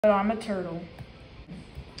But I'm a turtle.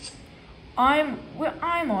 I'm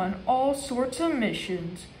on all sorts of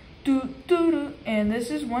missions. And this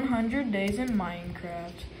is 100 days in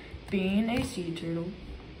Minecraft, being a sea turtle.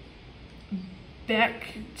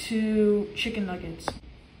 Back to chicken nuggets.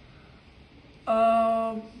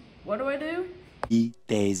 What do I do? 3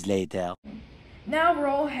 days later. Now we're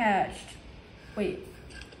all hatched. Wait.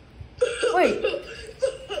 Who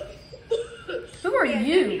are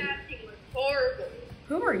you? That hatching was horrible.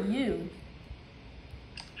 Who are you?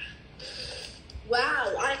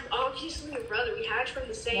 Wow, I'm obviously your brother. We hatched from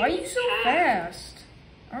the same. Why are you so hatch. fast?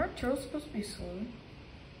 Aren't turtles supposed to be slow?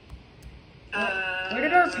 Where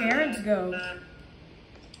did our parents go?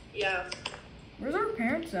 Yeah. Where's our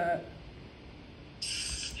parents at?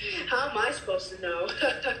 How am I supposed to know?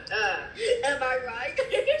 Am I right?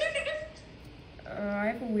 I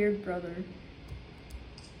have a weird brother.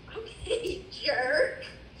 Okay, jerk.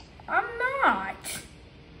 I'm not.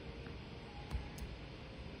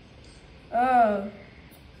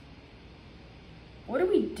 What do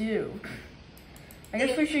we do? I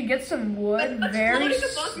guess we should get some wood very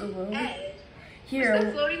slowly. Here. What's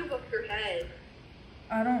that floating above your head?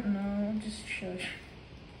 I don't know. Just shush.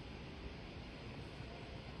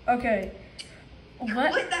 Okay.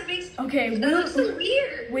 What? That makes. Okay. That looks so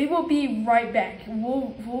weird. We will be right back.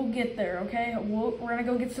 We'll get there. Okay. We're gonna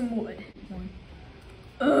go get some wood.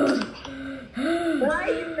 Why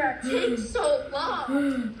did that take so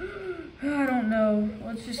long? I don't know.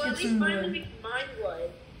 Let's just get some wood. At least mine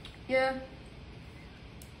would. Yeah.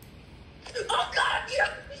 Oh God!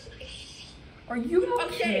 Are you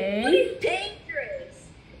okay? What is dangerous?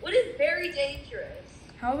 What is very dangerous?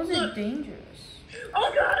 How is it dangerous?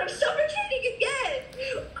 Oh God! I'm suffocating again!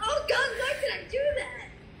 Oh God! Why did I do that?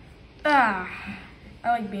 Ah, I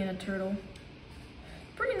like being a turtle.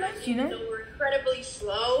 Pretty nice, you know. So we're incredibly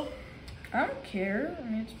slow. I don't care. I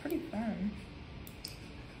mean, it's pretty fun.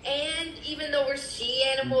 And even though we're sea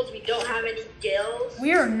animals, we don't have any gills.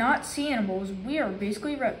 We are not sea animals. We are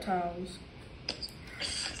basically reptiles.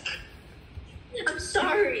 I'm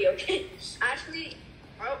sorry, okay? Actually,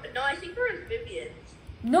 no, I think we're amphibians.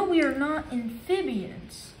 No, we are not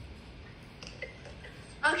amphibians.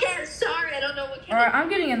 Okay, I'm sorry. I don't know what kind. All right, I'm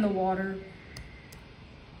getting in the water.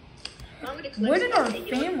 Where did our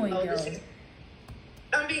family go?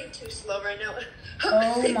 I'm being too slow right now.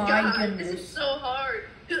 Oh my God, goodness. This is so hard.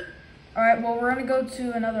 All right, well, we're gonna go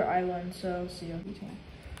to another island, so see you.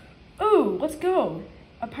 Ooh, let's go.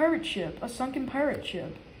 A pirate ship, a sunken pirate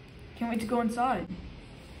ship. Can't wait to go inside.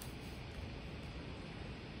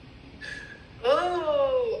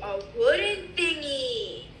 Oh, a wooden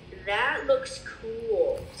thingy. That looks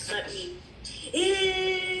cool. Let me.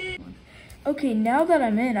 Okay, now that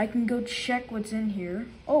I'm in, I can go check what's in here.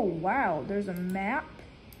 Oh, wow, there's a map.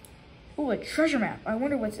 Oh, a treasure map. I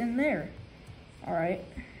wonder what's in there. All right.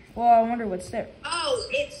 Well, I wonder what's there. Oh,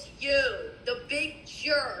 it's you, the big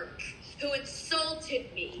jerk who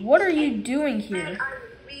insulted me. What are you doing here? And I'm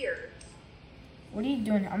weird. What are you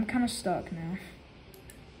doing? I'm kind of stuck now.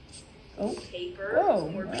 Oh. Paper, Whoa,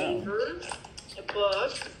 more wow. paper, a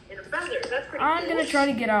book, and a feather. That's pretty I'm cool. gonna try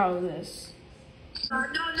to get out of this. No,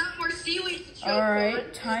 not more seaweed to choke All right,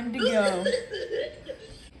 on. time to go.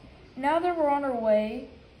 Now that we're on our way,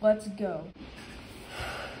 let's go.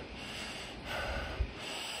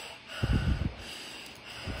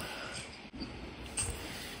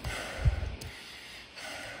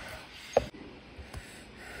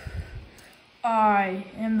 I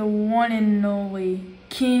am the one and only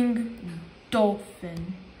King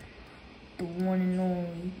Dolphin. The one and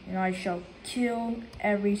only. And I shall kill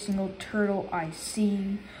every single turtle I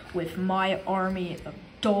see with my army of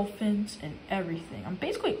dolphins and everything. I'm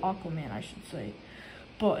basically Aquaman, I should say.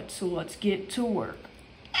 But, so let's get to work.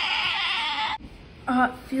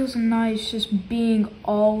 It feels nice just being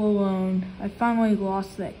all alone. I finally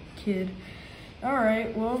lost that kid.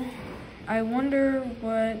 Alright, well, I wonder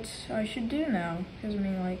what I should do now. Because, I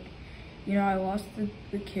mean, like, you know, I lost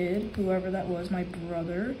the kid, whoever that was, my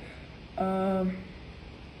brother. But,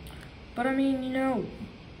 I mean, you know,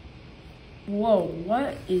 whoa,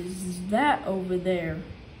 what is that over there?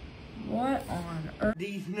 What on earth?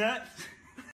 These nuts.